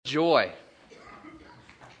Joy.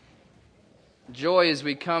 Joy as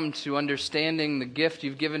we come to understanding the gift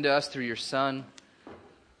you've given to us through your Son.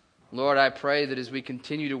 Lord, I pray that as we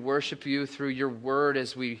continue to worship you through your word,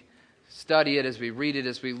 as we study it, as we read it,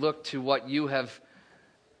 as we look to what you have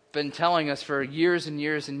been telling us for years and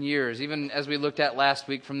years and years, even as we looked at last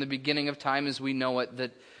week, from the beginning of time as we know it,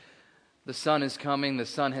 that the Son is coming, the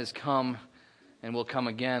Son has come, and will come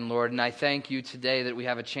again, Lord. And I thank you today that we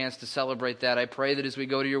have a chance to celebrate that. I pray that as we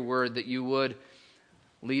go to your word, that you would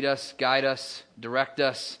lead us, guide us, direct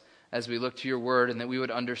us as we look to your word, and that we would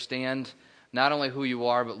understand not only who you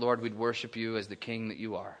are, but Lord, we'd worship you as the King that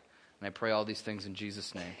you are. And I pray all these things in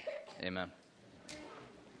Jesus' name. Amen.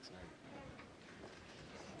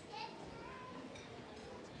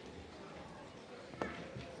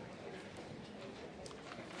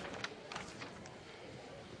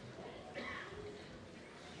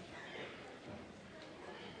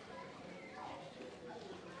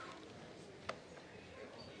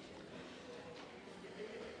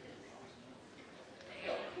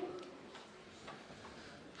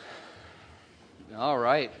 All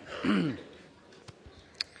right.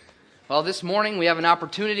 Well, this morning we have an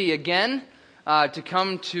opportunity again to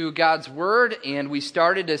come to God's Word, and we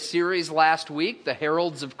started a series last week, The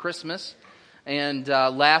Heralds of Christmas. And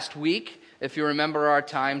last week, if you remember our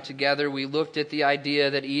time together, we looked at the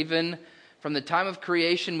idea that even from the time of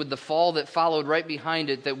creation with the fall that followed right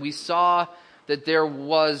behind it, that we saw that there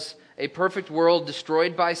was a perfect world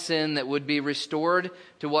destroyed by sin that would be restored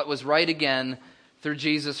to what was right again through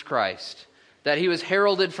Jesus Christ. That he was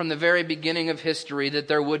heralded from the very beginning of history, that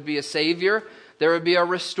there would be a Savior, there would be a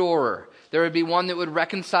restorer, there would be one that would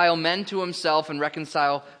reconcile men to himself and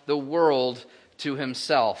reconcile the world to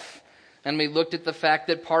himself. And we looked at the fact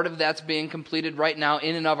that part of that's being completed right now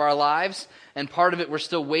in and of our lives, and part of it we're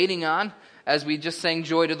still waiting on. As we just sang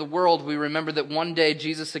Joy to the World, we remember that one day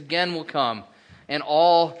Jesus again will come, and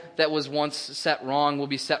all that was once set wrong will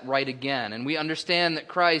be set right again. And we understand that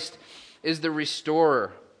Christ is the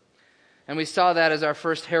restorer. And we saw that as our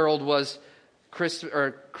first herald was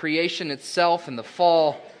creation itself and the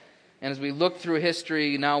fall. And as we look through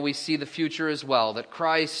history, now we see the future as well, that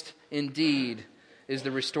Christ indeed is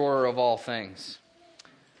the restorer of all things.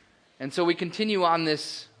 And so we continue on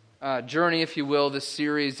this journey, if you will, this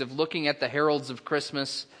series of looking at the heralds of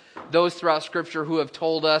Christmas, those throughout Scripture who have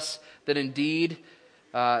told us that indeed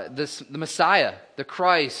the Messiah, the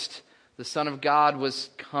Christ, the Son of God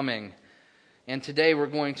was coming. And today we're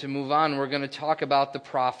going to move on. We're going to talk about the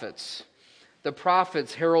prophets. The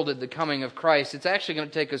prophets heralded the coming of Christ. It's actually going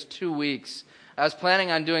to take us 2 weeks. I was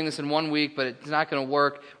planning on doing this in 1 week, but it's not going to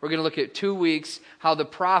work. We're going to look at 2 weeks, how the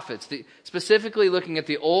prophets, specifically looking at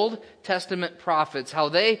the Old Testament prophets, how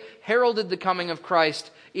they heralded the coming of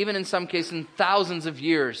Christ, even in some cases thousands of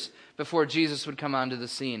years before Jesus would come onto the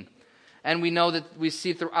scene. And we know that we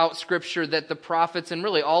see throughout Scripture that the prophets, and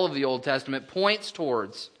really all of the Old Testament, points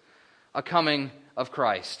towards a coming of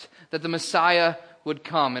Christ, that the Messiah would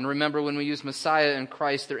come. And remember, when we use Messiah and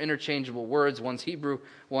Christ, they're interchangeable words. One's Hebrew,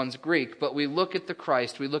 one's Greek. But we look at the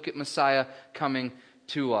Christ, we look at Messiah coming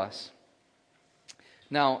to us.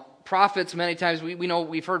 Now, prophets, many times, we know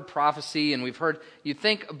we've heard prophecy, and you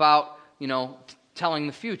think about, telling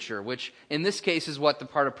the future, which in this case is what the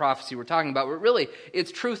part of prophecy we're talking about. But really,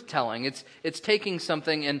 it's truth-telling. It's taking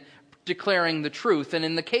something and declaring the truth. And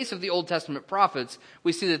in the case of the Old Testament prophets,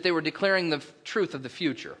 we see that they were declaring the truth of the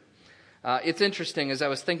future. It's interesting, as I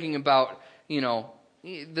was thinking about,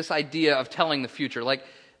 this idea of telling the future. Like,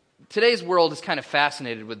 today's world is kind of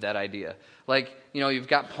fascinated with that idea. Like, you've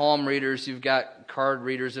got palm readers, you've got card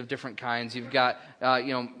readers of different kinds, you've got,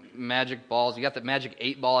 magic balls, you got the magic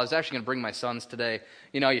 8-ball. I was actually going to bring my sons today.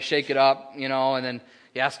 You shake it up, and then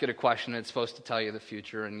you ask it a question, and it's supposed to tell you the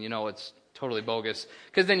future, and it's totally bogus.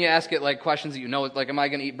 Because then you ask it questions that like, am I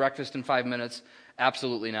going to eat breakfast in 5 minutes?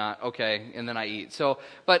 Absolutely not. Okay, and then I eat.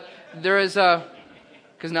 But there is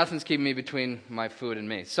because nothing's keeping me between my food and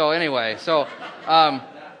me. So anyway, so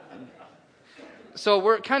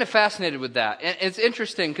we're kind of fascinated with that. And it's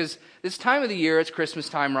interesting because this time of the year, it's Christmas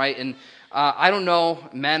time, right? And I don't know,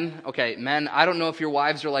 men, I don't know if your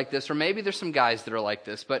wives are like this, or maybe there's some guys that are like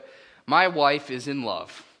this, but my wife is in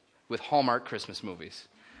love with Hallmark Christmas movies,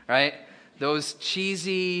 right? Those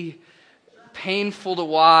cheesy, painful to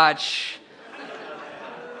watch,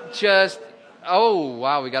 oh,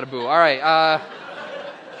 wow, we got a boo. All right.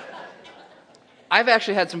 I've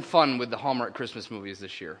actually had some fun with the Hallmark Christmas movies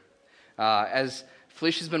this year. As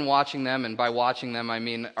Felicia's been watching them, and by watching them, I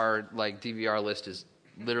mean our DVR list is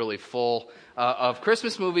literally full of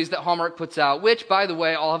Christmas movies that Hallmark puts out, which, by the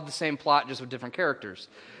way, all have the same plot, just with different characters.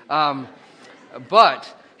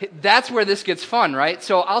 But That's where this gets fun, right?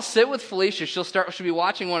 So I'll sit with Felicia. She'll be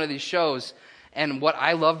watching one of these shows, and what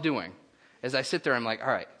I love doing is I sit there and I'm like, all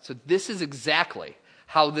right, so this is exactly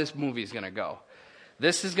how this movie is going to go.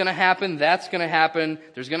 This is going to happen. That's going to happen.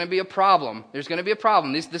 There's going to be a problem. There's going to be a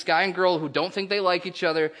problem. This guy and girl who don't think they like each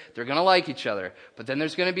other, they're going to like each other. But then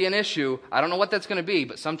there's going to be an issue. I don't know what that's going to be,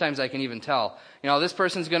 but sometimes I can even tell. This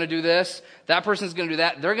person's going to do this. That person's going to do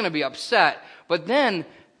that. They're going to be upset. But then,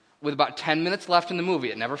 with about 10 minutes left in the movie,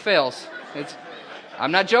 it never fails.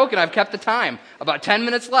 I'm not joking. I've kept the time. About 10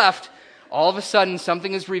 minutes left, all of a sudden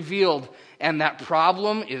something is revealed, and that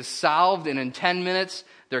problem is solved, and in 10 minutes,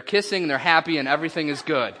 they're kissing, they're happy, and everything is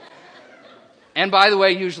good. And by the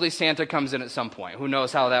way, usually Santa comes in at some point. Who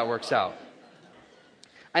knows how that works out?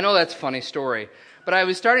 I know that's a funny story, but I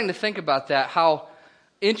was starting to think about that, how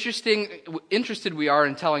interested we are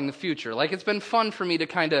in telling the future. Like, it's been fun for me to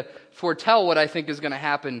kind of foretell what I think is going to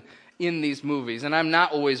happen in these movies. And I'm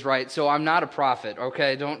not always right, so I'm not a prophet,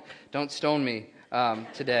 okay? Don't stone me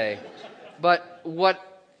today. But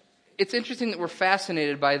it's interesting that we're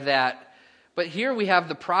fascinated by that. But here we have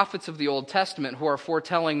the prophets of the Old Testament who are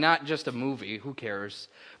foretelling not just a movie, who cares,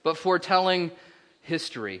 but foretelling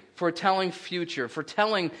history, foretelling future,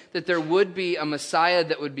 foretelling that there would be a Messiah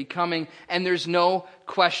that would be coming, and there's no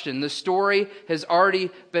question. The story has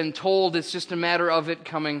already been told. It's just a matter of it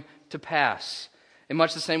coming to pass. In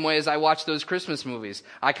much the same way as I watch those Christmas movies.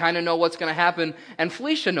 I kind of know what's going to happen, and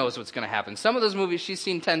Felicia knows what's going to happen. Some of those movies she's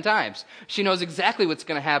seen 10 times. She knows exactly what's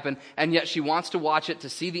going to happen, and yet she wants to watch it to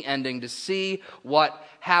see the ending, to see what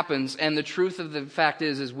happens. And the truth of the fact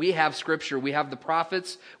is we have Scripture, we have the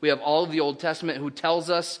prophets, we have all of the Old Testament who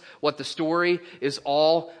tells us what the story is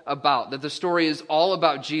all about. That the story is all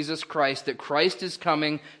about Jesus Christ, that Christ is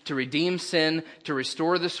coming to redeem sin, to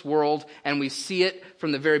restore this world, and we see it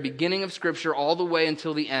from the very beginning of Scripture all the way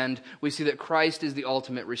until the end. We see that Christ is the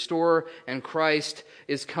ultimate restorer, and Christ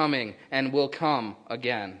is coming and will come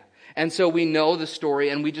again. And so we know the story,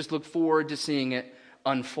 and we just look forward to seeing it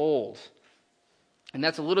unfold. And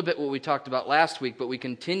that's a little bit what we talked about last week, but we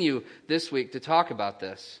continue this week to talk about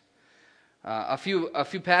this. A few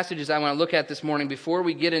passages I want to look at this morning before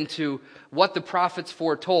we get into what the prophets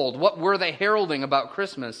foretold. What were they heralding about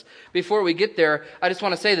Christmas? Before we get there, I just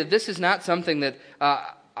want to say that this is not something that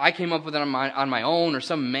I came up with on my own, or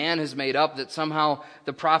some man has made up, that somehow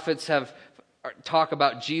the prophets have talk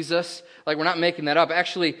about Jesus. Like, we're not making that up.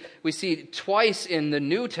 Actually, we see twice in the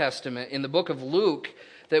New Testament, in the book of Luke,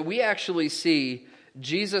 that we actually see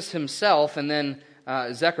Jesus himself, and then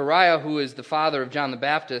Zechariah, who is the father of John the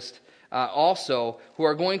Baptist, also, who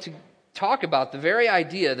are going to talk about the very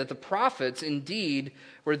idea that the prophets indeed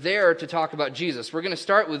were there to talk about Jesus. We're going to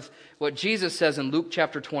start with what Jesus says in Luke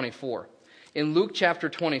chapter 24. In Luke chapter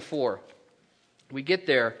 24, we get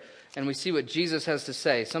there and we see what Jesus has to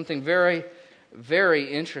say. Something very,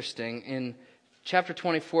 very interesting in chapter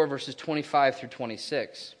 24, verses 25 through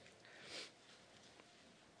 26.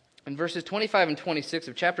 In verses 25 and 26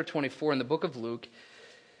 of chapter 24 in the book of Luke,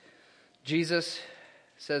 Jesus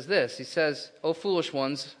says this. He says, "O foolish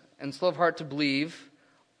ones, and slow of heart to believe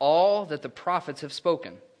all that the prophets have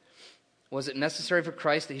spoken. Was it necessary for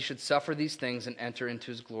Christ that he should suffer these things and enter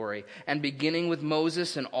into his glory? And beginning with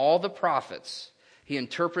Moses and all the prophets, he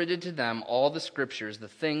interpreted to them all the scriptures, the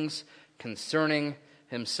things concerning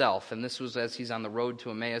himself." And this was as he's on the road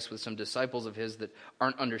to Emmaus with some disciples of his that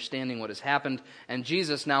aren't understanding what has happened. And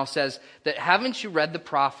Jesus now says that, haven't you read the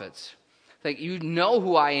prophets? Like, you know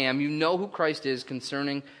who I am, you know who Christ is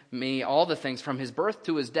concerning me, all the things from his birth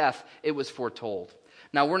to his death, it was foretold.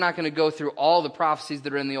 Now, we're not going to go through all the prophecies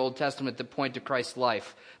that are in the Old Testament that point to Christ's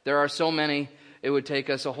life. There are so many, it would take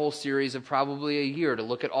us a whole series of probably a year to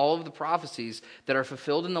look at all of the prophecies that are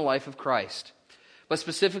fulfilled in the life of Christ. But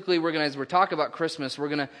specifically, as we're talking about Christmas, we're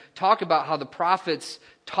going to talk about how the prophets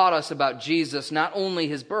taught us about Jesus, not only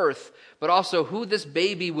his birth, but also who this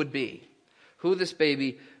baby would be. Who this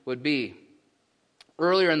baby would be.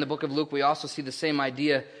 Earlier in the book of Luke, we also see the same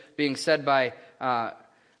idea being said by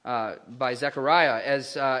Zechariah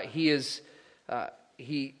as John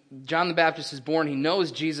the Baptist is born. He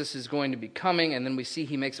knows Jesus is going to be coming, and then we see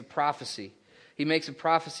he makes a prophecy. He makes a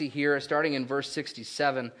prophecy here, starting in verse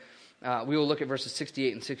 67. We will look at verses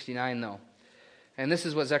 68 and 69, though. And this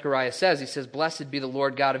is what Zechariah says. He says, "Blessed be the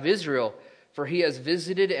Lord God of Israel, for he has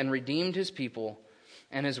visited and redeemed his people,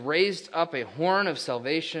 and has raised up a horn of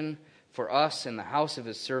salvation for us in the house of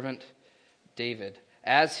his servant David,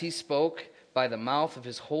 as he spoke by the mouth of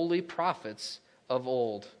his holy prophets of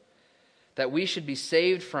old, that we should be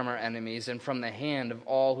saved from our enemies and from the hand of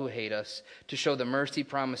all who hate us, to show the mercy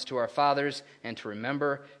promised to our fathers and to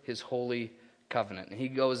remember his holy covenant. And he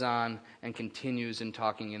goes on and continues in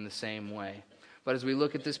talking in the same way. But as we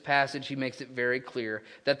look at this passage, he makes it very clear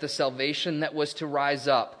that the salvation that was to rise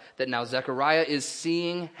up, that now Zechariah is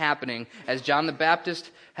seeing happening as John the Baptist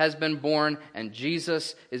has been born and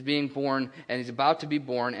Jesus is being born and he's about to be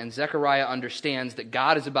born, and Zechariah understands that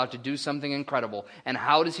God is about to do something incredible. And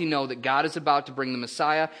how does he know that God is about to bring the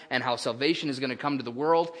Messiah and how salvation is going to come to the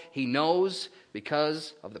world? He knows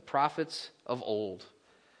because of the prophets of old.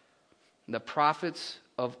 The prophets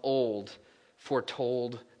of old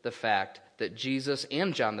foretold the fact that Jesus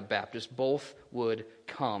and John the Baptist both would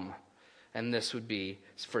come, and this would be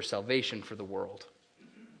for salvation for the world.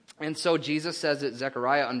 And so Jesus says that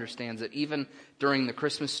Zechariah understands that even during the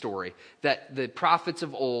Christmas story, that the prophets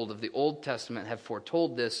of old, of the Old Testament, have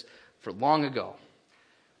foretold this for long ago.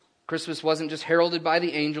 Christmas wasn't just heralded by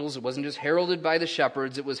the angels, it wasn't just heralded by the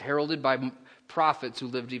shepherds, it was heralded by prophets who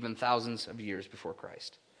lived even thousands of years before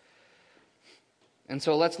Christ. And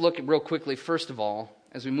so let's look real quickly, first of all,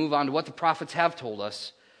 as we move on to what the prophets have told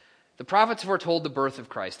us. The prophets foretold the birth of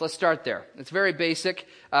Christ. Let's start there. It's very basic,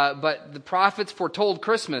 but the prophets foretold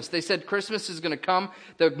Christmas. They said Christmas is going to come.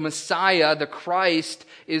 The Messiah, the Christ,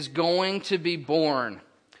 is going to be born.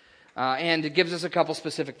 And it gives us a couple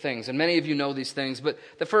specific things. And many of you know these things, but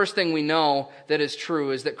the first thing we know that is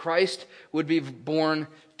true is that Christ would be born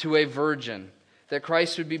to a virgin. That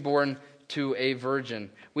Christ would be born to a virgin.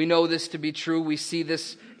 We know this to be true. We see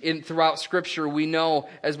this throughout Scripture. We know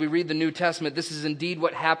as we read the New Testament, this is indeed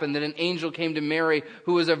what happened, that an angel came to Mary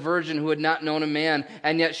who was a virgin who had not known a man,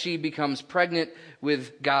 and yet she becomes pregnant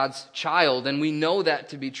with God's child. And we know that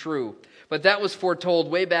to be true. But that was foretold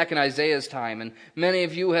way back in Isaiah's time. And many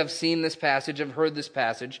of you have seen this passage, have heard this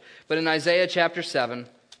passage. But in Isaiah chapter 7,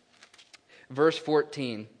 verse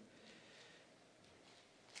 14,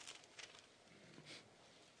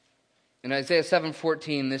 in Isaiah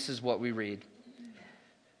 7:14, this is what we read.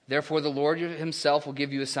 Therefore the Lord himself will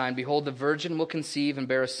give you a sign. Behold, the virgin will conceive and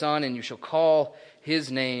bear a son, and you shall call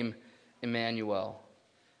his name Emmanuel.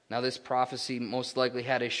 Now this prophecy most likely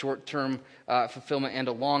had a short-term fulfillment and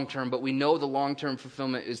a long-term, but we know the long-term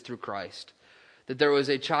fulfillment is through Christ. That there was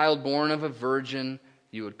a child born of a virgin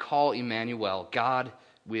you would call Emmanuel, God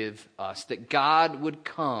with us. That God would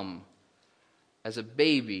come as a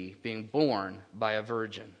baby being born by a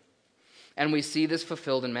virgin. And we see this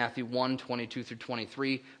fulfilled in Matthew 1, 22 through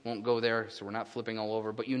 23. Won't go there, so we're not flipping all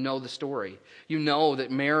over. But you know the story. You know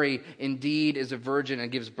that Mary indeed is a virgin and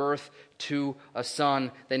gives birth to a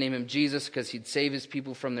son. They name him Jesus because he'd save his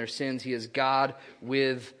people from their sins. He is God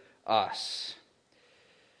with us.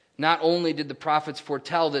 Not only did the prophets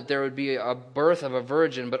foretell that there would be a birth of a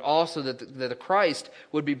virgin, but also that the Christ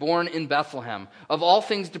would be born in Bethlehem. Of all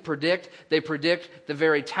things to predict, they predict the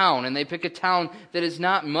very town. And they pick a town that is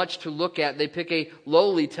not much to look at. They pick a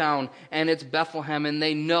lowly town, and it's Bethlehem. And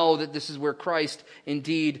they know that this is where Christ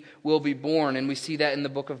indeed will be born. And we see that in the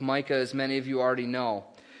book of Micah, as many of you already know.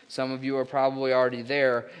 Some of you are probably already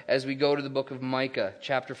there as we go to the book of Micah,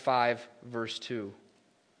 chapter 5, verse 2.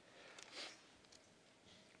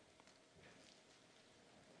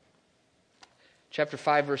 Chapter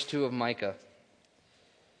 5, verse 2 of Micah.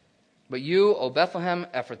 But you, O Bethlehem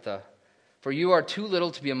Ephrathah, for you are too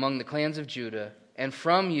little to be among the clans of Judah, and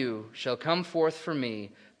from you shall come forth for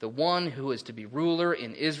me the one who is to be ruler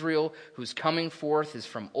in Israel, whose coming forth is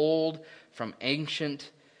from old, from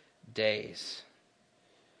ancient days.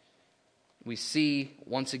 We see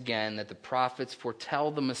once again that the prophets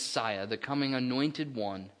foretell the Messiah, the coming anointed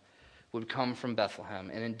one, would come from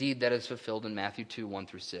Bethlehem. And indeed that is fulfilled in Matthew 2, 1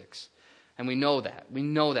 through 6. And we know that. We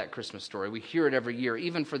know that Christmas story. We hear it every year.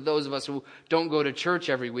 Even for those of us who don't go to church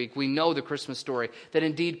every week, we know the Christmas story, that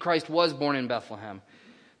indeed Christ was born in Bethlehem.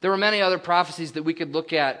 There were many other prophecies that we could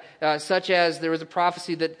look at, such as there was a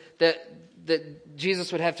prophecy that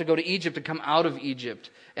Jesus would have to go to Egypt to come out of Egypt,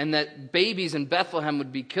 and that babies in Bethlehem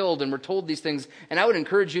would be killed, and we're told these things. And I would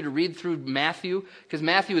encourage you to read through Matthew, because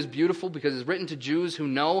Matthew is beautiful because it's written to Jews who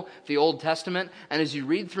know the Old Testament. And as you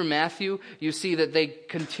read through Matthew, you see that they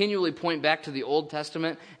continually point back to the Old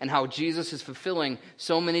Testament and how Jesus is fulfilling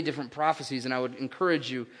so many different prophecies, and I would encourage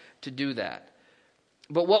you to do that.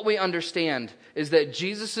 But what we understand is that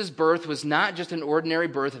Jesus' birth was not just an ordinary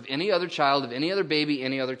birth of any other child, of any other baby,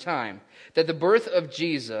 any other time. That the birth of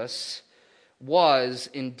Jesus was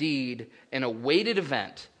indeed an awaited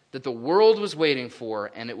event that the world was waiting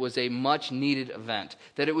for, and it was a much needed event.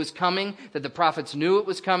 That it was coming, that the prophets knew it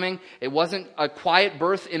was coming. It wasn't a quiet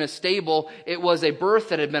birth in a stable. It was a birth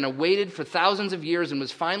that had been awaited for thousands of years and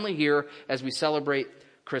was finally here as we celebrate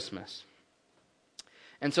Christmas.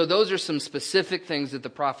 And so those are some specific things that the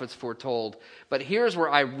prophets foretold. But here's where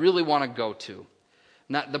I really want to go to.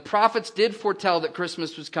 The prophets did foretell that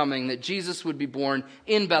Christmas was coming, that Jesus would be born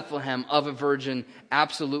in Bethlehem of a virgin.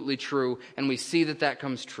 Absolutely true. And we see that that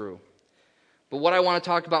comes true. But what I want to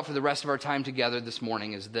talk about for the rest of our time together this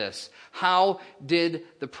morning is this. How did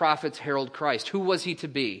the prophets herald Christ? Who was he to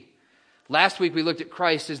be? Last week we looked at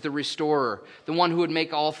Christ as the restorer, the one who would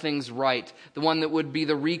make all things right, the one that would be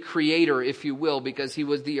the recreator, if you will, because he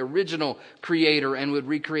was the original creator and would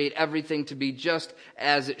recreate everything to be just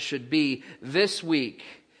as it should be. This week,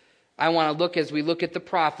 I want to look, as we look at the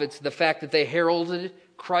prophets, the fact that they heralded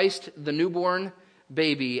Christ, the newborn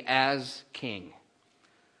baby, as king.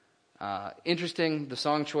 Interesting, the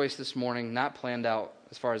song choice this morning, not planned out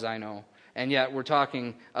as far as I know, and yet we're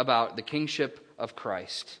talking about the kingship of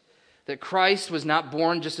Christ. That Christ was not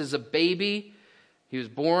born just as a baby. He was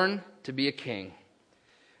born to be a king.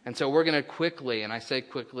 And so we're going to quickly, and I say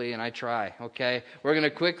quickly and I try, okay? We're going to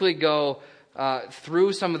quickly go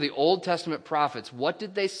through some of the Old Testament prophets. What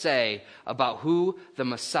did they say about who the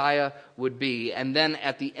Messiah would be? And then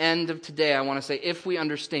at the end of today, I want to say, if we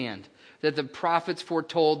understand that the prophets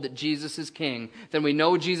foretold that Jesus is king, then we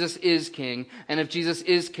know Jesus is king. And if Jesus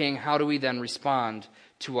is king, how do we then respond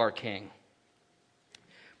to our king?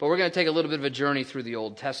 But we're going to take a little bit of a journey through the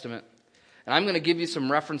Old Testament. And I'm going to give you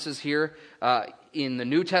some references here in the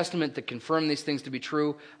New Testament that confirm these things to be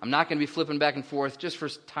true. I'm not going to be flipping back and forth just for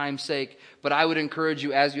time's sake, but I would encourage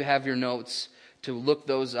you, as you have your notes, to look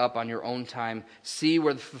those up on your own time, see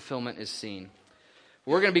where the fulfillment is seen.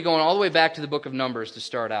 We're going to be going all the way back to the book of Numbers to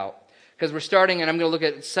start out, because we're starting, and I'm going to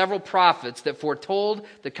look at several prophets that foretold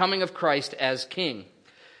the coming of Christ as king.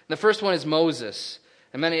 The first one is Moses.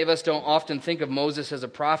 And many of us don't often think of Moses as a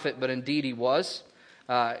prophet, but indeed he was.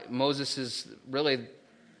 Moses is really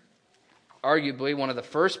arguably one of the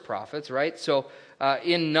first prophets, right? So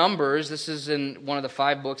in Numbers, this is in one of the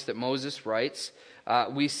 5 books that Moses writes,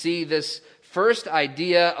 we see this first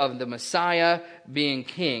idea of the Messiah being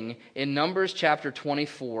king in Numbers chapter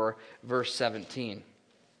 24, verse 17.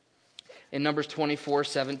 In Numbers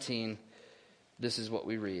 24:17, this is what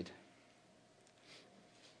we read.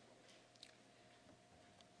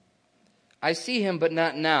 I see him, but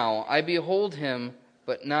not now. I behold him,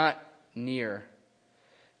 but not near.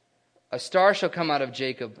 A star shall come out of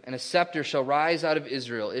Jacob, and a scepter shall rise out of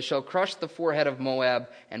Israel. It shall crush the forehead of Moab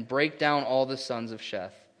and break down all the sons of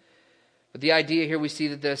Sheth. But the idea here, we see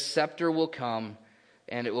that this scepter will come,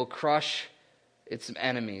 and it will crush its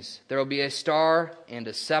enemies. There will be a star and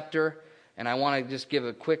a scepter, and I want to just give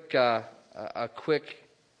a quick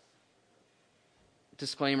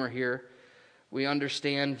disclaimer here. We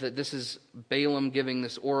understand that this is Balaam giving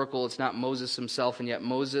this oracle. It's not Moses himself, and yet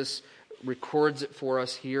Moses records it for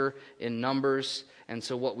us here in Numbers. And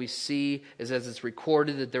so what we see is, as it's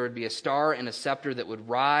recorded, that there would be a star and a scepter that would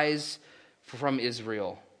rise from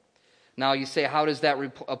Israel. Now you say, how does that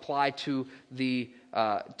apply to the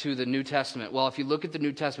New Testament? Well, if you look at the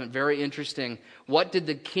New Testament, very interesting. What did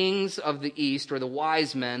the kings of the East, or the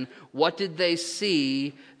wise men, what did they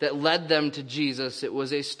see that led them to Jesus? It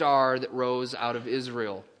was a star that rose out of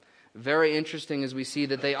Israel. Very interesting, as we see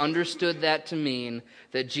that they understood that to mean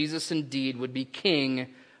that Jesus indeed would be king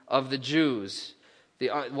of the Jews. The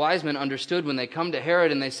wise men understood when they come to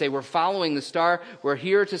Herod and they say, we're following the star, we're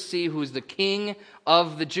here to see who's the king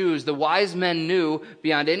of the Jews. The wise men knew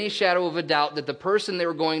beyond any shadow of a doubt that the person they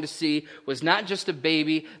were going to see was not just a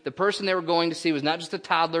baby, the person they were going to see was not just a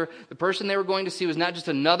toddler, the person they were going to see was not just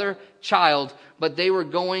another child, but they were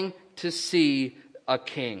going to see a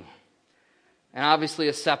king. And obviously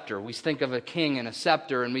a scepter. We think of a king and a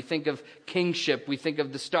scepter, and we think of kingship. We think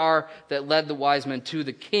of the star that led the wise men to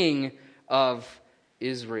the king of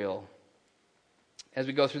Israel. As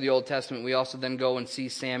we go through the Old Testament, we also then go and see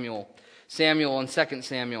Samuel and 2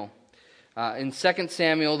 Samuel. In 2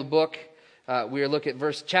 Samuel, the book, we are looking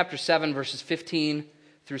at chapter 7, verses 15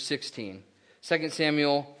 through 16. 2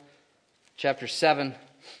 Samuel, chapter 7,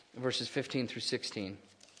 verses 15 through 16.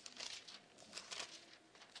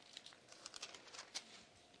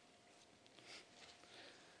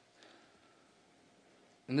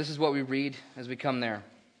 And this is what we read as we come there.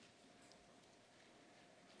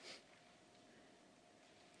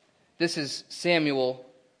 This is Samuel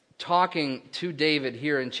talking to David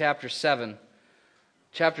here in chapter 7.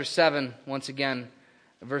 Chapter 7, once again,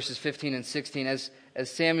 verses 15 and 16. As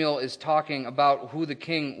Samuel is talking about who the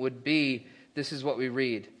king would be, this is what we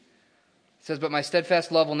read. It says, but my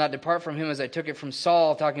steadfast love will not depart from him as I took it from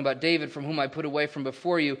Saul, talking about David, from whom I put away from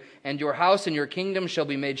before you. And your house and your kingdom shall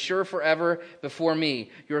be made sure forever before me.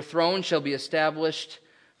 Your throne shall be established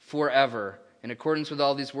forever. In accordance with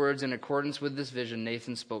all these words, in accordance with this vision,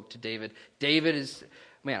 Nathan spoke to David. David is...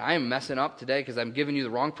 Man, I am messing up today because I'm giving you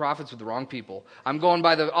the wrong prophets with the wrong people. I'm going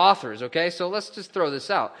by the authors, okay? So let's just throw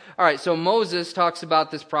this out. All right, so Moses talks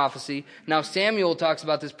about this prophecy. Now Samuel talks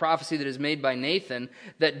about this prophecy that is made by Nathan,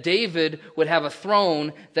 that David would have a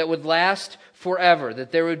throne that would last forever,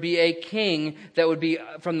 that there would be a king that would be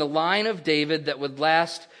from the line of David that would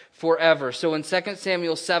last forever. So in 2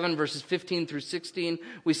 Samuel 7, verses 15 through 16,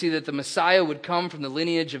 we see that the Messiah would come from the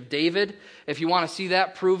lineage of David. If you want to see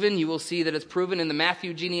that proven, you will see that it's proven in the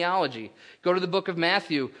Matthew genealogy. Go to the book of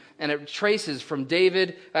Matthew, and it traces from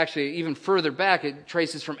David, actually even further back, it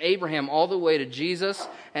traces from Abraham all the way to Jesus,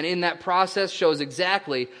 and in that process shows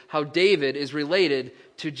exactly how David is related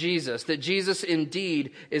to Jesus, that Jesus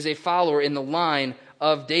indeed is a follower in the line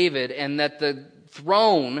of David, and that the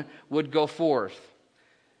throne would go forth.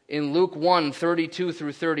 In Luke 1, 32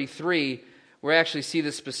 through 33, we actually see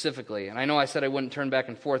this specifically. And I know I said I wouldn't turn back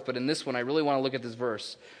and forth, but in this one I really want to look at this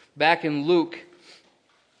verse. Back in Luke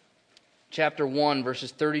chapter 1,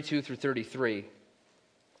 verses 32 through 33.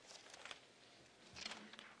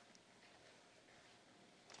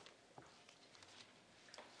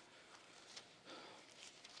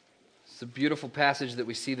 It's a beautiful passage that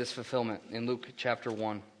we see this fulfillment in Luke chapter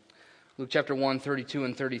 1. Luke chapter 1, 32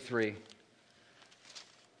 and 33.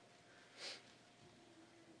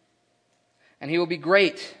 And he will be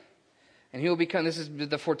great, and he will become, this is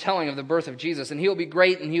the foretelling of the birth of Jesus, and he will be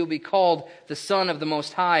great, and he will be called the Son of the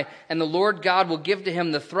Most High, and the Lord God will give to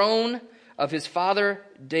him the throne of his father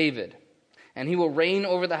David, and he will reign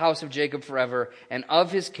over the house of Jacob forever, and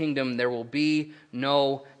of his kingdom there will be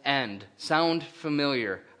no end. Sound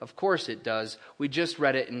familiar? Of course it does. We just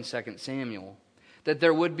read it in 2 Samuel. That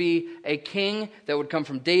there would be a king that would come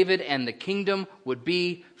from David, and the kingdom would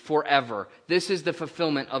be forever. This is the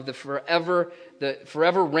fulfillment of the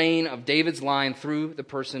forever reign of David's line through the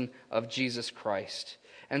person of Jesus Christ.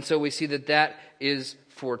 And so we see that that is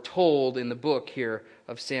foretold in the book here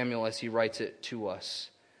of Samuel as he writes it to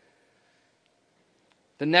us.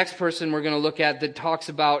 The next person we're going to look at that talks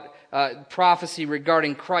about prophecy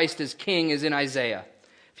regarding Christ as king is in Isaiah.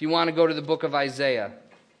 If you want to go to the book of Isaiah,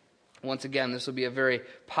 once again, this will be a very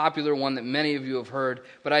popular one that many of you have heard,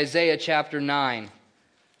 but Isaiah chapter 9.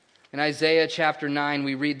 In Isaiah chapter 9,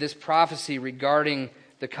 we read this prophecy regarding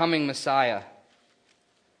the coming Messiah.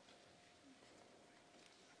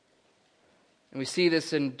 And we see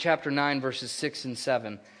this in chapter 9, verses 6 and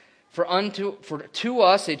 7. For to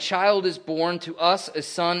us a child is born, to us a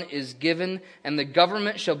son is given, and the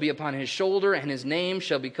government shall be upon his shoulder, and his name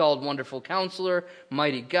shall be called Wonderful Counselor,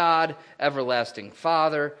 Mighty God, Everlasting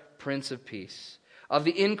Father, Prince of Peace. Of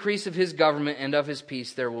the increase of his government and of his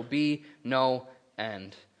peace there will be no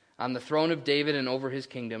end. On the throne of David and over his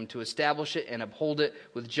kingdom, to establish it and uphold it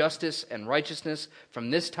with justice and righteousness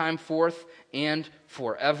from this time forth and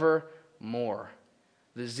forevermore.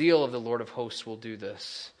 The zeal of the Lord of hosts will do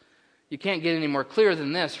this. You can't get any more clear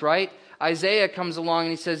than this, right? Isaiah comes along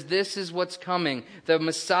and he says, this is what's coming. The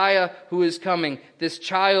Messiah who is coming. This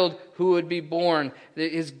child who would be born.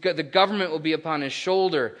 The government will be upon his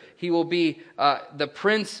shoulder. He will be the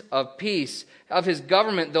Prince of Peace. Of his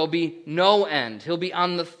government there'll be no end. He'll be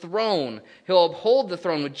on the throne. He'll uphold the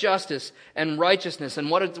throne with justice and righteousness. And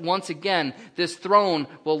once again, this throne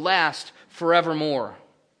will last forevermore.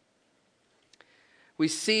 We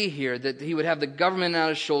see here that he would have the government on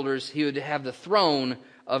his shoulders. He would have the throne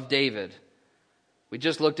of David. We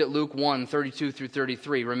just looked at Luke 1, 32 through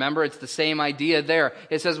 33. Remember, it's the same idea there.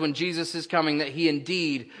 It says when Jesus is coming that he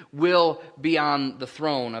indeed will be on the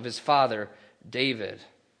throne of his father, David.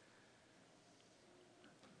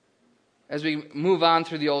 As we move on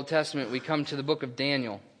through the Old Testament, we come to the book of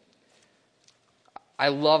Daniel. I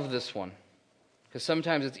love this one because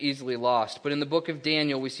sometimes it's easily lost. But in the book of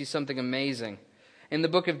Daniel, we see something amazing. In the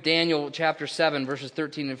book of Daniel, chapter 7, verses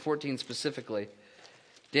 13 and 14 specifically.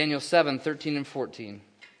 Daniel 7, 13 and 14.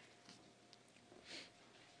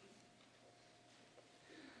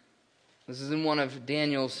 This is in one of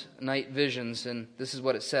Daniel's night visions, and this is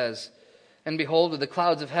what it says. And behold, with the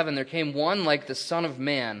clouds of heaven there came one like the Son of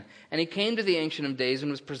Man. And he came to the Ancient of Days and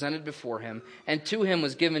was presented before him. And to him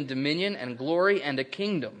was given dominion and glory and a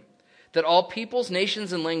kingdom, that all peoples,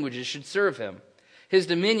 nations, and languages should serve him. His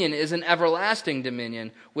dominion is an everlasting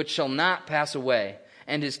dominion which shall not pass away,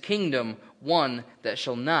 and his kingdom one that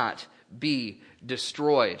shall not be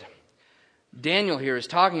destroyed. Daniel here is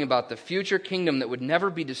talking about the future kingdom that would never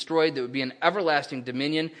be destroyed, that would be an everlasting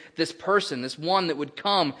dominion. This person, this one that would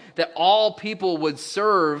come, that all people would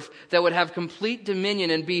serve, that would have complete dominion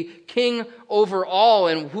and be king over all.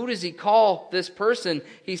 And who does he call this person?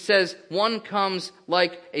 He says, one comes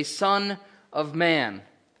like a son of Man.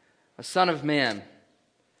 A Son of Man.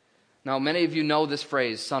 Now, many of you know this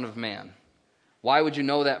phrase, Son of Man. Why would you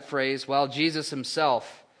know that phrase? Well, Jesus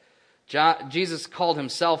himself, Jesus called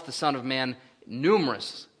himself the Son of Man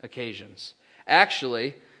numerous occasions.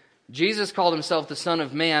 Actually, Jesus called himself the Son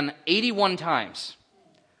of Man 81 times.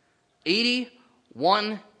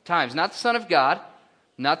 81 times. Not the Son of God,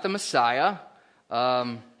 not the Messiah,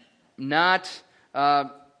 not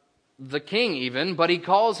the King even, but he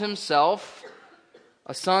calls himself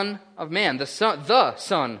a Son of Man, the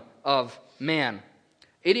Son of Man.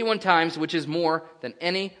 81 times, which is more than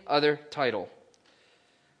any other title.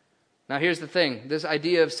 Now here's the thing. This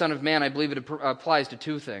idea of Son of Man, I believe it applies to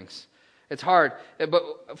two things. It's hard,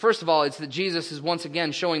 but first of all, it's that Jesus is once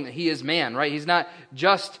again showing that he is man, right? He's not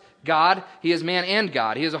just God, he is man and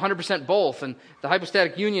God. He is 100% both, and the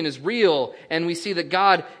hypostatic union is real, and we see that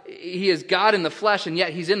God, he is God in the flesh, and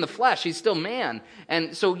yet he's in the flesh. He's still man.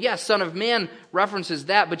 And so, yes, Son of Man references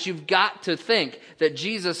that, but you've got to think that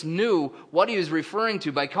Jesus knew what he was referring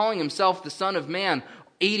to by calling himself the Son of Man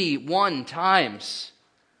 81 times.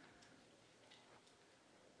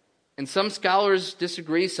 And some scholars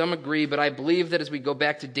disagree, some agree, but I believe that as we go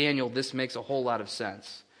back to Daniel, this makes a whole lot of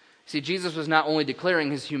sense. See, Jesus was not only declaring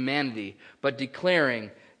his humanity, but declaring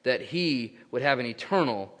that he would have an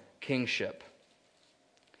eternal kingship.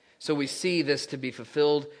 So we see this to be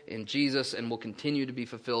fulfilled in Jesus and will continue to be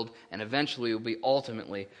fulfilled, and eventually will be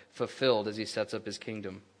ultimately fulfilled as he sets up his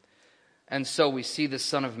kingdom. And so we see the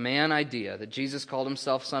Son of Man idea, that Jesus called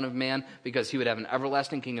himself Son of Man because he would have an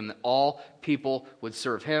everlasting kingdom, that all people would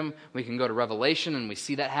serve him. We can go to Revelation and we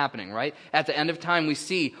see that happening, right? At the end of time, we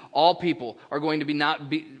see all people are going to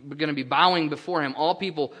be bowing before him. All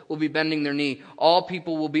people will be bending their knee. All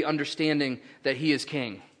people will be understanding that he is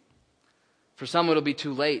king. For some, it'll be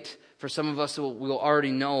too late. For some of us, we'll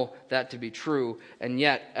already know that to be true, and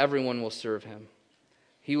yet everyone will serve him.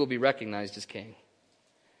 He will be recognized as king.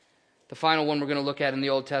 The final one we're going to look at in the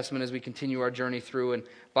Old Testament as we continue our journey through, and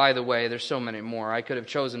by the way, there's so many more. I could have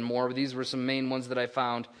chosen more, but these were some main ones that I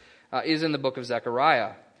found, is in the book of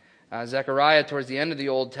Zechariah. Zechariah, towards the end of the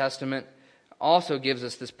Old Testament, also gives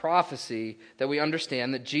us this prophecy that we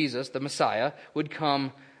understand that Jesus, the Messiah, would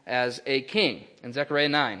come as a king in Zechariah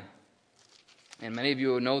 9. And many of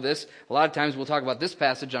you know this. A lot of times we'll talk about this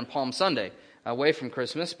passage on Palm Sunday, away from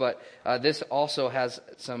Christmas, but this also has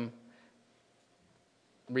some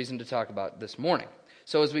reason to talk about this morning.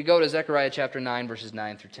 So as we go to Zechariah chapter 9, verses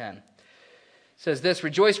 9 through 10, it says this: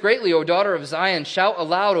 Rejoice greatly, O daughter of Zion. Shout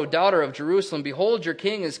aloud, O daughter of Jerusalem. Behold, your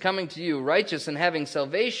king is coming to you. Righteous and having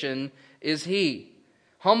salvation is he.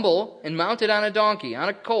 Humble and mounted on a donkey, on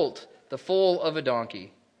a colt, the foal of a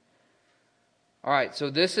donkey. All right, so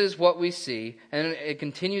this is what we see, and it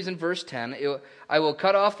continues in verse 10. I will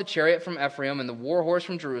cut off the chariot from Ephraim and the war horse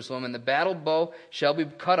from Jerusalem, and the battle bow shall be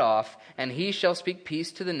cut off, and he shall speak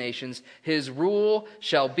peace to the nations. His rule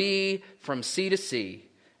shall be from sea to sea,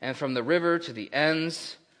 and from the river to the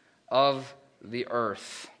ends of the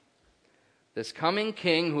earth. This coming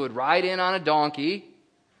king who would ride in on a donkey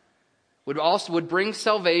would bring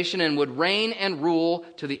salvation and would reign and rule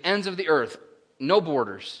to the ends of the earth. No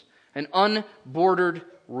borders. An unbordered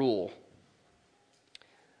rule.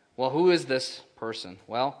 Well, who is this person?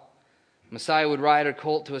 Well, Messiah would ride a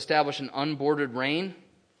colt to establish an unbordered reign.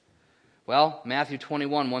 Well, Matthew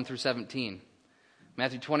 21, 1 through 17.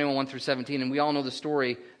 Matthew 21, 1 through 17, and we all know the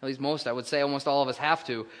story, at least most, I would say, almost all of us have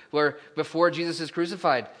to, where before Jesus is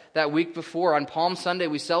crucified, that week before, on Palm Sunday,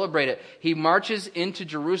 we celebrate it. He marches into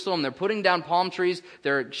Jerusalem. They're putting down palm trees.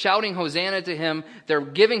 They're shouting Hosanna to him. They're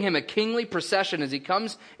giving him a kingly procession as he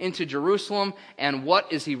comes into Jerusalem. And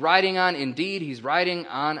what is he riding on? Indeed, he's riding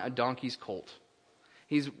on a donkey's colt.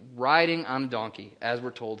 He's riding on a donkey, as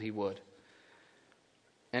we're told he would.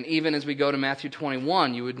 And even as we go to Matthew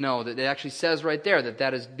 21, you would know that it actually says right there that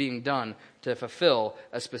that is being done to fulfill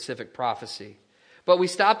a specific prophecy. But we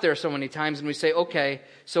stop there so many times and we say, okay,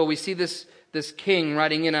 so we see this king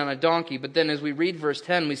riding in on a donkey, but then as we read verse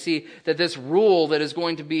 10, we see that this rule that is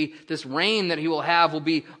going to be, this reign that he will have will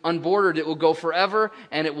be unbordered. It will go forever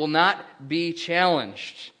and it will not be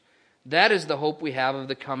challenged. That is the hope we have of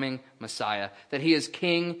the coming Messiah, that he is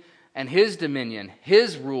king and his dominion,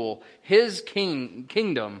 his rule, his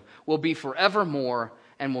kingdom will be forevermore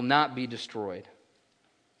and will not be destroyed.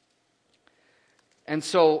 And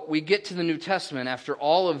so we get to the New Testament after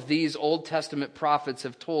all of these Old Testament prophets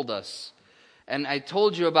have told us. And I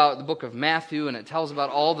told you about the book of Matthew, and it tells about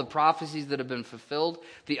all the prophecies that have been fulfilled.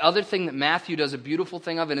 The other thing that Matthew does a beautiful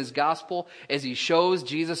thing of in his gospel is he shows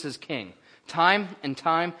Jesus as king. Time and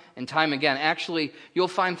time and time again. Actually, you'll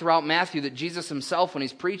find throughout Matthew that Jesus himself, when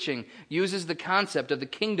he's preaching, uses the concept of the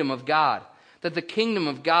kingdom of God. that the kingdom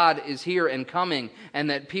of God is here and coming, and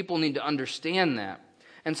that people need to understand that.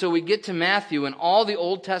 And so we get to Matthew, and all the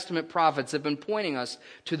Old Testament prophets have been pointing us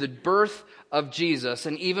to the birth of Jesus.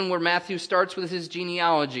 And even where Matthew starts with his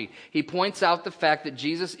genealogy, he points out the fact that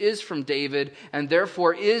Jesus is from David and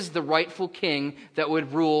therefore is the rightful king that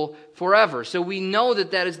would rule forever. So we know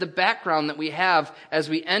that that is the background that we have as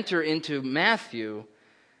we enter into Matthew.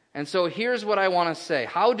 And so here's what I want to say.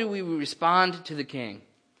 How do we respond to the king?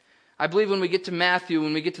 I believe when we get to Matthew,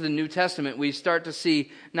 when we get to the New Testament, we start to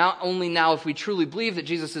see not only now if we truly believe that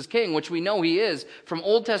Jesus is king, which we know he is, from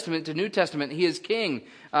Old Testament to New Testament, he is king.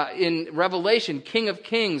 In Revelation, King of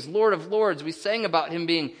Kings, Lord of Lords, we sang about him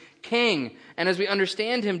being king. And as we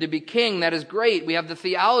understand him to be king, that is great. We have the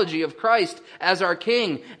theology of Christ as our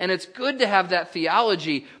king. And it's good to have that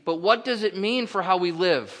theology, but what does it mean for how we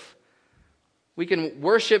live? We can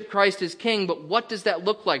worship Christ as king, but what does that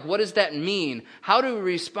look like? What does that mean? How do we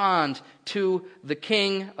respond to the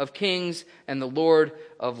King of Kings and the Lord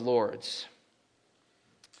of Lords?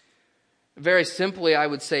 Very simply, I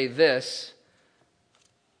would say this.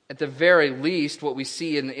 At the very least, what we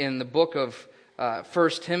see in the book of 1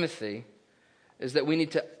 Timothy is that we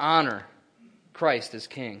need to honor Christ as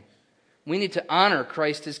king. We need to honor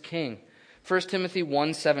Christ as king. 1 Timothy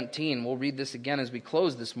 1:17, we'll read this again as we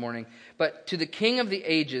close this morning. But to the King of the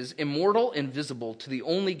ages, immortal, invisible, to the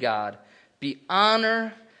only God, be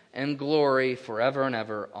honor and glory forever and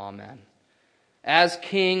ever. Amen. As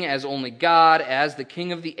King, as only God, as the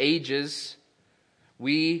King of the ages,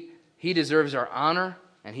 he deserves our honor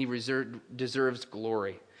and he deserves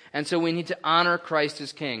glory. And so we need to honor Christ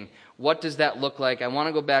as king. What does that look like? I want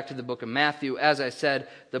to go back to the book of Matthew. As I said,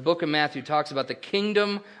 the book of Matthew talks about the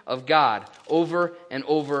kingdom of God over and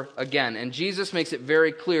over again. And Jesus makes it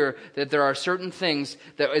very clear that there are certain things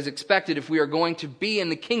that is expected if we are going to be in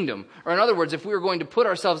the kingdom. Or in other words, if we are going to put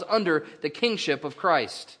ourselves under the kingship of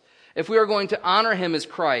Christ. If we are going to honor him as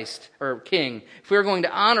Christ, or king, if we are going to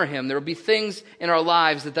honor him, there will be things in our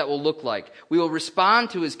lives that will look like. We will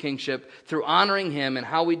respond to his kingship through honoring him, and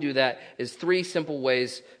how we do that is three simple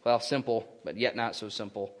ways, well, simple, but yet not so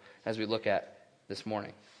simple, as we look at this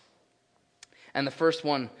morning. And the first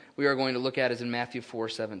one we are going to look at is in Matthew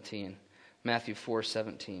 4:17. Matthew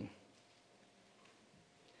 4:17.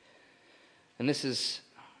 And this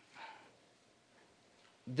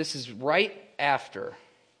is right after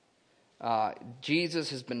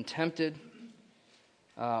Jesus has been tempted,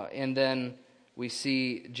 and then we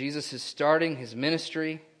see Jesus is starting his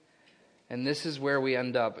ministry, and this is where we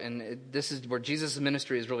end up, and this is where Jesus'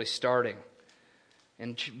 ministry is really starting.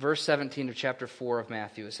 In verse 17 of chapter 4 of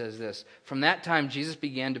Matthew, it says this: From that time Jesus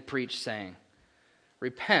began to preach, saying,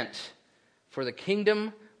 Repent, for the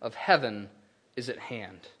kingdom of heaven is at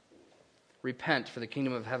hand. Repent, for the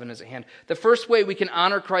kingdom of heaven is at hand. The first way we can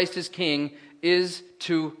honor Christ as king is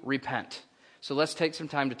to repent. So let's take some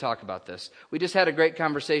time to talk about this. We just had a great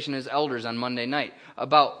conversation as elders on Monday night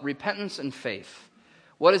about repentance and faith.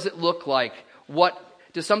 What does it look like?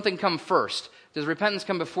 Does something come first? Does repentance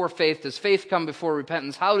come before faith? Does faith come before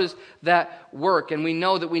repentance? How does that work? And we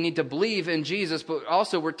know that we need to believe in Jesus, but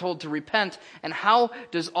also we're told to repent. And how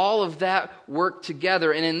does all of that work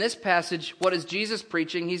together? And in this passage, what is Jesus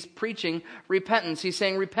preaching? He's preaching repentance. He's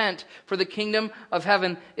saying, repent, for the kingdom of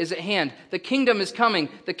heaven is at hand. The kingdom is coming.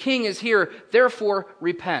 The king is here. Therefore,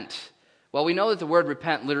 repent. Well, we know that the word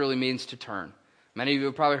repent literally means to turn. Many of you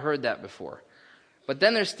have probably heard that before. But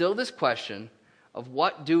then there's still this question of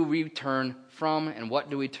what do we turn from and what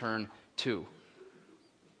do we turn to?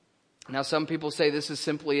 Now, some people say this is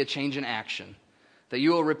simply a change in action, that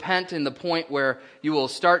you will repent in the point where you will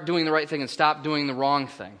start doing the right thing and stop doing the wrong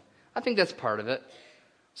thing. I think that's part of it.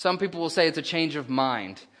 Some people will say it's a change of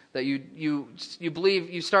mind, that you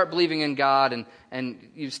start believing in God and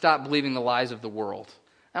you stop believing the lies of the world.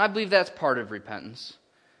 And I believe that's part of repentance.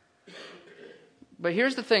 But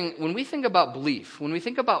here's the thing, when we think about belief, when we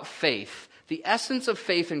think about faith, the essence of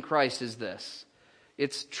faith in Christ is this: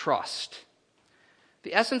 it's trust.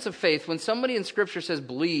 The essence of faith, when somebody in Scripture says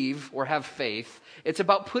believe or have faith, it's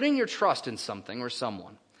about putting your trust in something or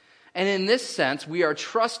someone. And in this sense, we are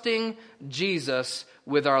trusting Jesus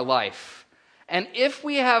with our life. And if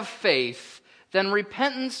we have faith, then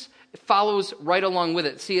repentance follows right along with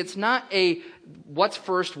it. See, it's not a what's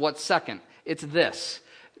first, what's second. It's this.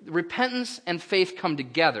 Repentance and faith come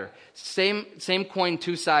together. Same coin,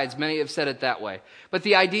 two sides. Many have said it that way. But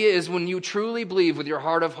the idea is when you truly believe with your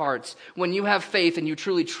heart of hearts, when you have faith and you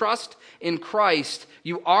truly trust in Christ,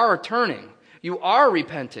 you are turning. You are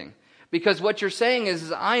repenting. Because what you're saying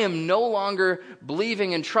is I am no longer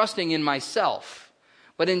believing and trusting in myself,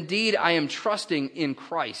 but indeed I am trusting in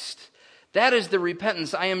Christ. That is the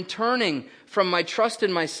repentance. I am turning from my trust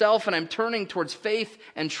in myself, and I'm turning towards faith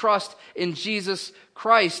and trust in Jesus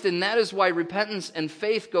Christ. And that is why repentance and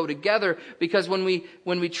faith go together, because when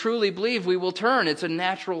we truly believe, we will turn. It's a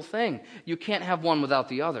natural thing. You can't have one without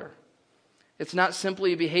the other. It's not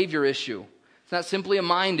simply a behavior issue. It's not simply a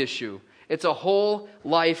mind issue. It's a whole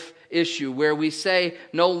life issue where we say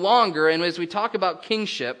no longer, and as we talk about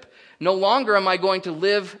kingship, no longer am I going to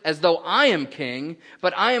live as though I am king,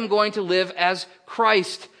 but I am going to live as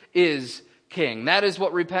Christ is king. That is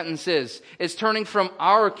what repentance is. It's turning from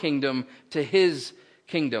our kingdom to his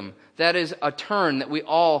kingdom. That is a turn that we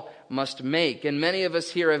all must make. And many of us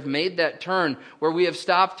here have made that turn where we have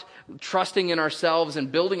stopped trusting in ourselves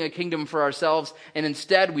and building a kingdom for ourselves, and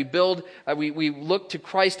instead we look to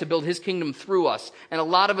Christ to build his kingdom through us. And a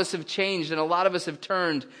lot of us have changed and a lot of us have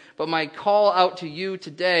turned. But my call out to you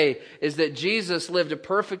today is that Jesus lived a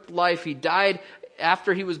perfect life. He died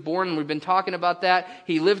after he was born, and we've been talking about that.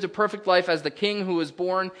 He lived a perfect life as the king who was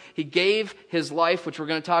born. He gave his life, which we're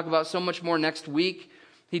going to talk about so much more next week.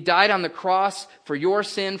 He died on the cross for your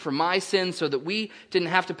sin, for my sin, so that we didn't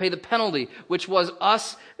have to pay the penalty, which was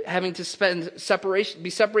us having to be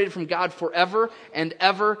separated from God forever and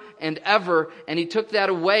ever and ever. And he took that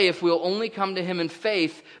away if we'll only come to him in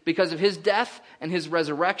faith because of his death and his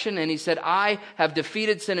resurrection. And he said, I have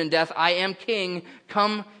defeated sin and death. I am king.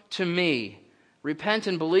 Come to me. Repent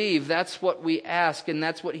and believe. That's what we ask, and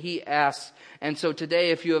that's what he asks. And so today,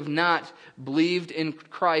 if you have not believed in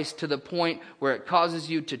Christ to the point where it causes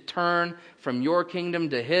you to turn from your kingdom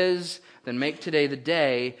to his, then make today the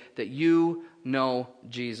day that you know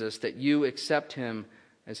Jesus, that you accept him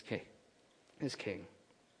as king.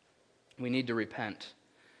 We need to repent.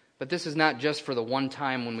 But this is not just for the one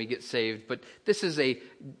time when we get saved, but this is a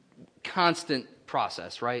constant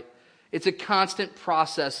process, right? It's a constant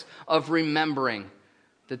process of remembering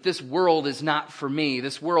that this world is not for me.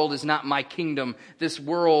 This world is not my kingdom. This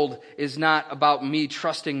world is not about me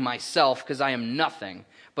trusting myself because I am nothing.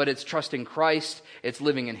 But it's trusting Christ. It's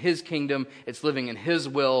living in his kingdom. It's living in his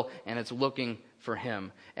will. And it's looking for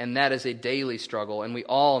him. And that is a daily struggle. And we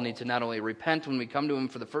all need to not only repent when we come to him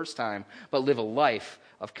for the first time, but live a life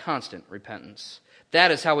of constant repentance.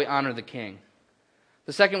 That is how we honor the king.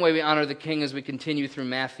 The second way we honor the king is we continue through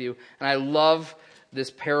Matthew. And I love this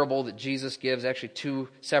parable that Jesus gives, actually two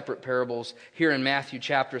separate parables, here in Matthew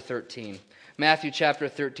chapter 13. Matthew chapter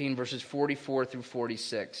 13, verses 44 through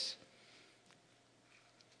 46.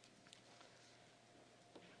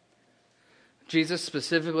 Jesus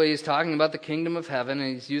specifically is talking about the kingdom of heaven,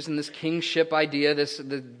 and he's using this kingship idea,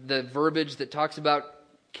 the verbiage that talks about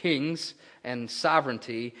kings and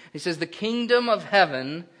sovereignty. He says, the kingdom of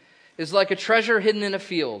heaven is like a treasure hidden in a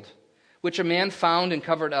field, which a man found and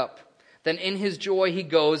covered up. Then in his joy he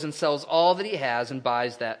goes and sells all that he has and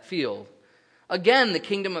buys that field. Again, the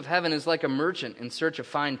kingdom of heaven is like a merchant in search of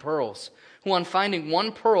fine pearls, who on finding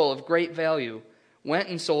one pearl of great value, went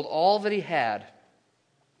and sold all that he had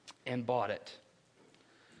and bought it.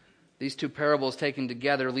 These two parables taken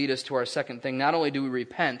together lead us to our second thing. Not only do we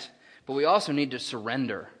repent, but we also need to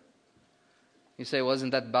surrender. You say, well,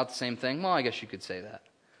 isn't that about the same thing? Well, I guess you could say that.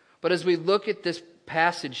 But as we look at this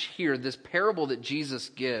passage here, this parable that Jesus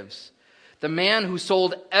gives, the man who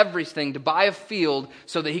sold everything to buy a field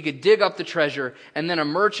so that he could dig up the treasure, and then a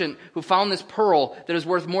merchant who found this pearl that is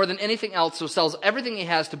worth more than anything else, so sells everything he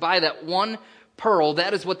has to buy that one pearl.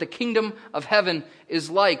 That is what the kingdom of heaven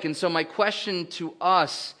is like. And so my question to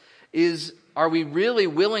us is, are we really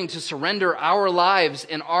willing to surrender our lives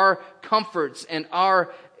and our comforts and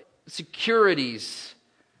our securities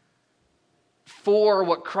for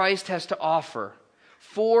what Christ has to offer,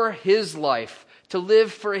 for his life, to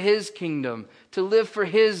live for his kingdom, to live for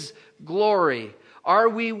his glory? Are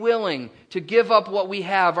we willing to give up what we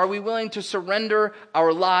have? Are we willing to surrender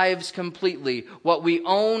our lives completely? What we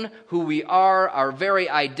own, who we are, our very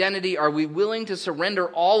identity, are we willing to surrender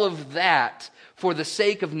all of that for the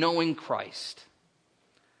sake of knowing Christ?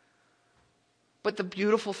 But the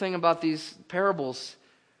beautiful thing about these parables,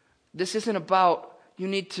 this isn't about you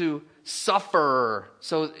need to suffer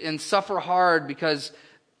and suffer hard because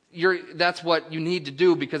that's what you need to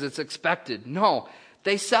do because it's expected. No,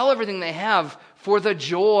 they sell everything they have for the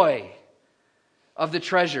joy of the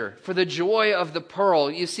treasure, for the joy of the pearl.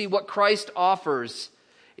 You see, what Christ offers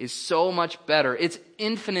is so much better. It's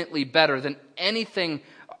infinitely better than anything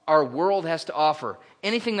our world has to offer,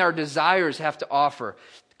 anything our desires have to offer.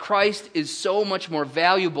 Christ is so much more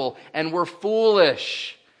valuable, and we're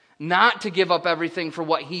foolish not to give up everything for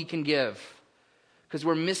what he can give, because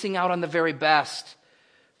we're missing out on the very best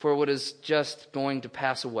for what is just going to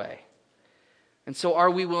pass away. And so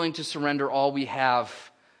are we willing to surrender all we have?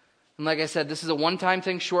 And like I said, this is a one-time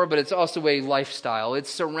thing, sure, but it's also a lifestyle. It's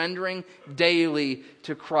surrendering daily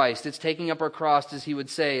to Christ. It's taking up our cross, as he would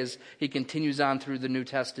say, as he continues on through the New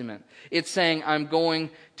Testament. It's saying, I'm going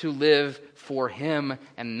to live for him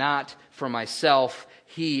and not for myself.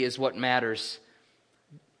 He is what matters.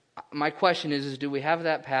 My question is do we have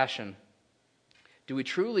that passion? Do we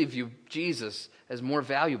truly view Jesus as more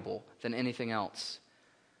valuable than anything else?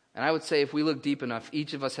 And I would say if we look deep enough,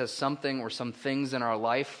 each of us has something or some things in our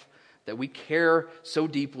life that we care so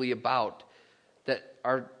deeply about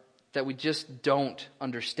that we just don't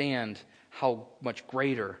understand how much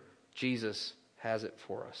greater Jesus has it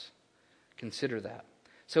for us. Consider that.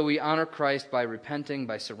 So we honor Christ by repenting,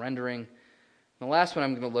 by surrendering. The last one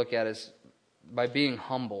I'm going to look at is by being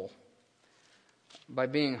humble. By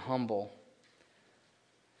being humble.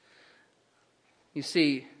 You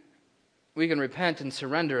see, we can repent and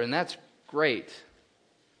surrender, and that's great.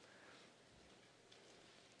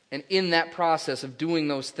 And in that process of doing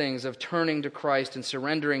those things, of turning to Christ and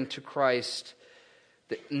surrendering to Christ,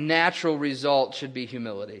 the natural result should be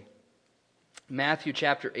humility. Matthew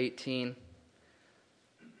chapter 18.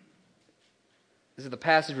 This is the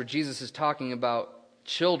passage where Jesus is talking about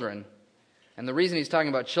children. And the reason he's talking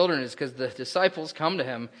about children is because the disciples come to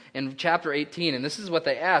him in chapter 18, and this is what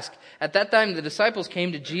they ask. At that time, the disciples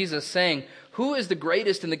came to Jesus saying, "Who is the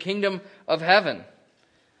greatest in the kingdom of heaven?"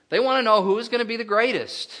 They want to know who's going to be the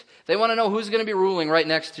greatest. They want to know who's going to be ruling right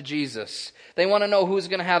next to Jesus. They want to know who's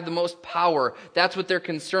going to have the most power. That's what they're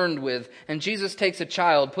concerned with. And Jesus takes a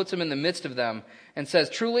child, puts him in the midst of them, and says,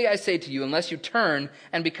 "Truly I say to you, unless you turn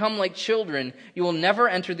and become like children, you will never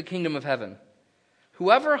enter the kingdom of heaven.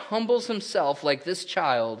 Whoever humbles himself like this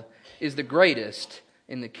child is the greatest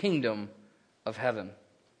in the kingdom of heaven."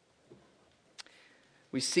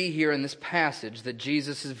 We see here in this passage that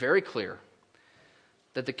Jesus is very clear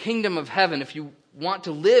that the kingdom of heaven, if you want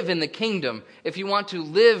to live in the kingdom, if you want to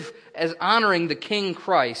live as honoring the King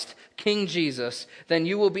Christ, King Jesus, then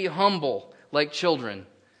you will be humble like children.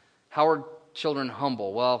 How are children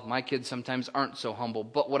humble? Well, my kids sometimes aren't so humble.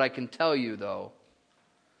 But what I can tell you, though,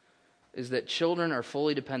 is that children are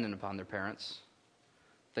fully dependent upon their parents.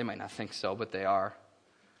 They might not think so, but they are.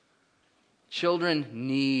 Children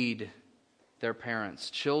need their parents.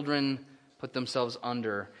 Children put themselves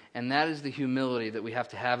under. And that is the humility that we have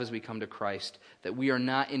to have as we come to Christ. That we are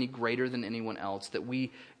not any greater than anyone else. That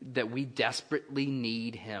we desperately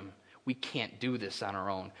need him. We can't do this on our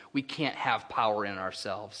own. We can't have power in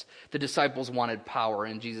ourselves. The disciples wanted power,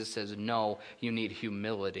 and Jesus says, no, you need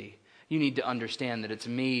humility. You need to understand that it's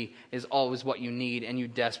me is always what you need, and you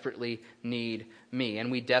desperately need me.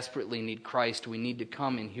 And we desperately need Christ. We need to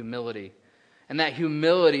come in humility. And that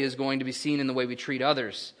humility is going to be seen in the way we treat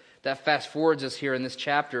others. That fast forwards us here in this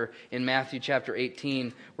chapter, in Matthew chapter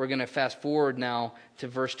 18. We're going to fast forward now to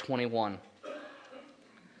verse 21.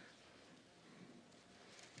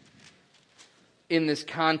 In this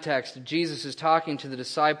context, Jesus is talking to the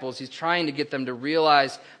disciples. He's trying to get them to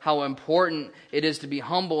realize how important it is to be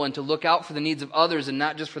humble and to look out for the needs of others and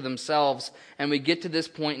not just for themselves. And we get to this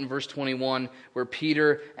point in verse 21 where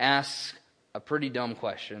Peter asks a pretty dumb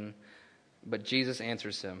question, but Jesus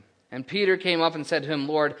answers him. And Peter came up and said to him,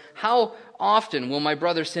 "Lord, how often will my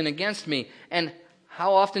brother sin against me? And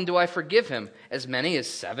how often do I forgive him? As many as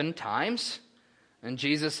 7 times?" And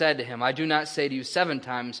Jesus said to him, "I do not say to you 7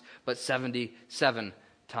 times, but 77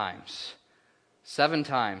 times. 7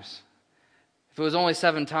 times. If it was only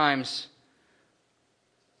 7 times,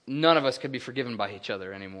 none of us could be forgiven by each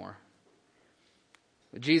other anymore.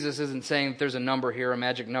 But Jesus isn't saying that there's a number here, a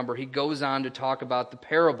magic number. He goes on to talk about the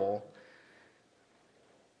parable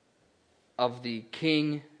of the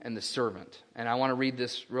king and the servant. And I want to read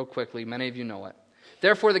this real quickly. Many of you know it.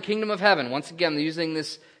 "Therefore, the kingdom of heaven," once again, using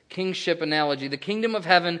this kingship analogy, "the kingdom of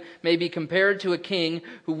heaven may be compared to a king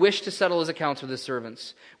who wished to settle his accounts with his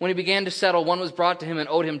servants. When he began to settle, one was brought to him and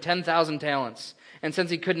owed him 10,000 talents. And since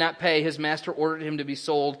he could not pay, his master ordered him to be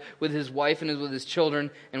sold with his wife and with his children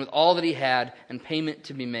and with all that he had, and payment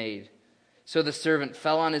to be made. So the servant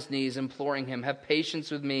fell on his knees, imploring him, 'Have patience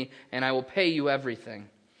with me, and I will pay you everything.'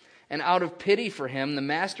 And out of pity for him, the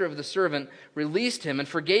master of the servant released him and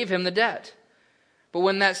forgave him the debt. But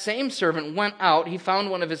when that same servant went out, he found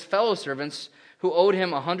one of his fellow servants who owed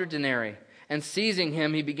him 100 denarii. And seizing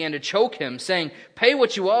him, he began to choke him, saying, 'Pay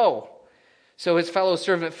what you owe.' So his fellow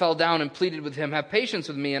servant fell down and pleaded with him, 'Have patience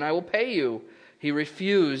with me, and I will pay you.' He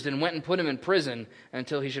refused and went and put him in prison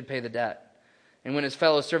until he should pay the debt. And when his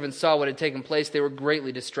fellow servants saw what had taken place, they were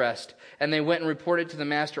greatly distressed. And they went and reported to the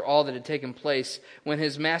master all that had taken place. When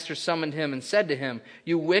his master summoned him and said to him,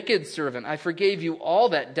 "You wicked servant, I forgave you all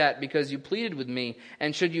that debt because you pleaded with me.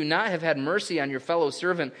 And should you not have had mercy on your fellow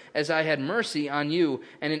servant as I had mercy on you?"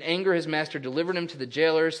 And in anger his master delivered him to the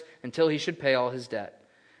jailers until he should pay all his debt.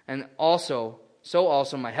 And so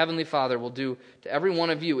also my heavenly Father will do to every one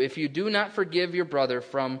of you if you do not forgive your brother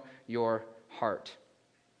from your heart.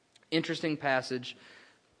 Interesting passage.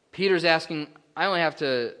 Peter's asking, I only have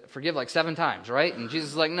to forgive like 7 times, right? And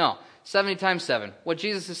Jesus is like, no, 70 times 7. What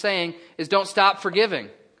Jesus is saying is don't stop forgiving.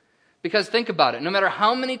 Because think about it. No matter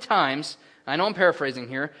how many times, I know I'm paraphrasing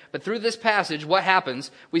here, but through this passage, what happens?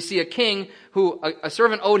 We see a king who, a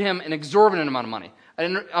servant owed him an exorbitant amount of money.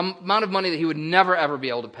 An amount of money that he would never ever be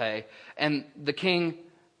able to pay. And the king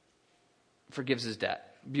forgives his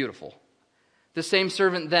debt. Beautiful. The same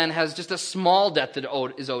servant then has just a small debt that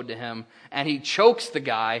is owed to him, and he chokes the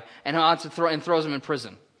guy and throws him in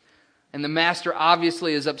prison. And the master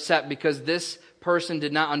obviously is upset because this person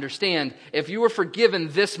did not understand. If you were forgiven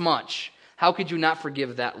this much, how could you not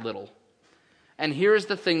forgive that little? And here's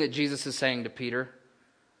the thing that Jesus is saying to Peter.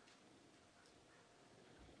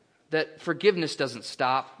 That forgiveness doesn't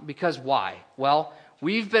stop. Because why? Well,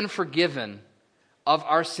 we've been forgiven of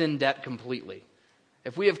our sin debt completely.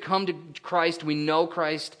 If we have come to Christ, we know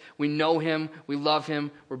Him, we love Him,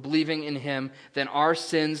 we're believing in Him, then our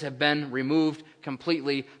sins have been removed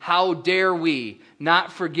completely. How dare we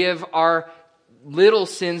not forgive our little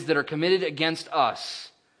sins that are committed against us?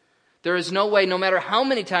 There is no way, no matter how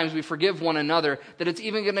many times we forgive one another, that it's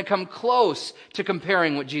even going to come close to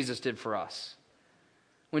comparing what Jesus did for us.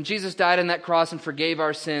 When Jesus died on that cross and forgave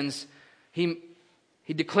our sins, He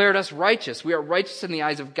declared us righteous. We are righteous in the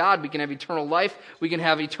eyes of God. We can have eternal life. We can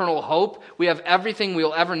have eternal hope. We have everything we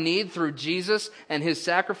will ever need through Jesus and His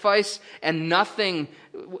sacrifice. And nothing,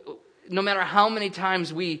 no matter how many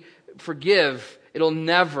times we forgive, it'll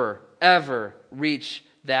never, ever reach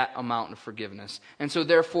that amount of forgiveness. And so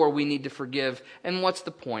therefore we need to forgive. And what's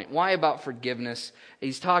the point? Why about forgiveness?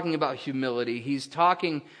 He's talking about humility. He's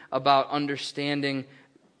talking about understanding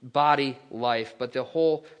body life. But the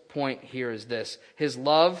whole point here is this. His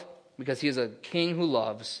love, because He is a king who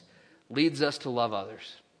loves, leads us to love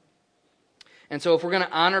others. And so if we're going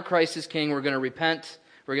to honor Christ as King, we're going to repent,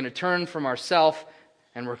 we're going to turn from ourselves,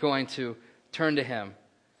 and we're going to turn to Him.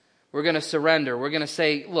 We're going to surrender. We're going to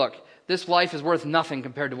say, look, this life is worth nothing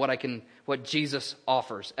compared to what Jesus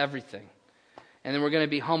offers, everything. And then we're going to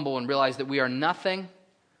be humble and realize that we are nothing,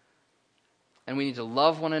 and we need to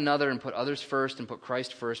love one another and put others first and put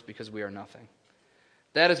Christ first because we are nothing.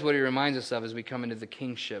 That is what He reminds us of as we come into the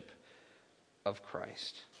kingship of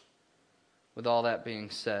Christ. With all that being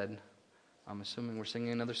said, I'm assuming we're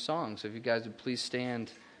singing another song. So if you guys would please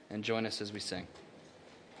stand and join us as we sing.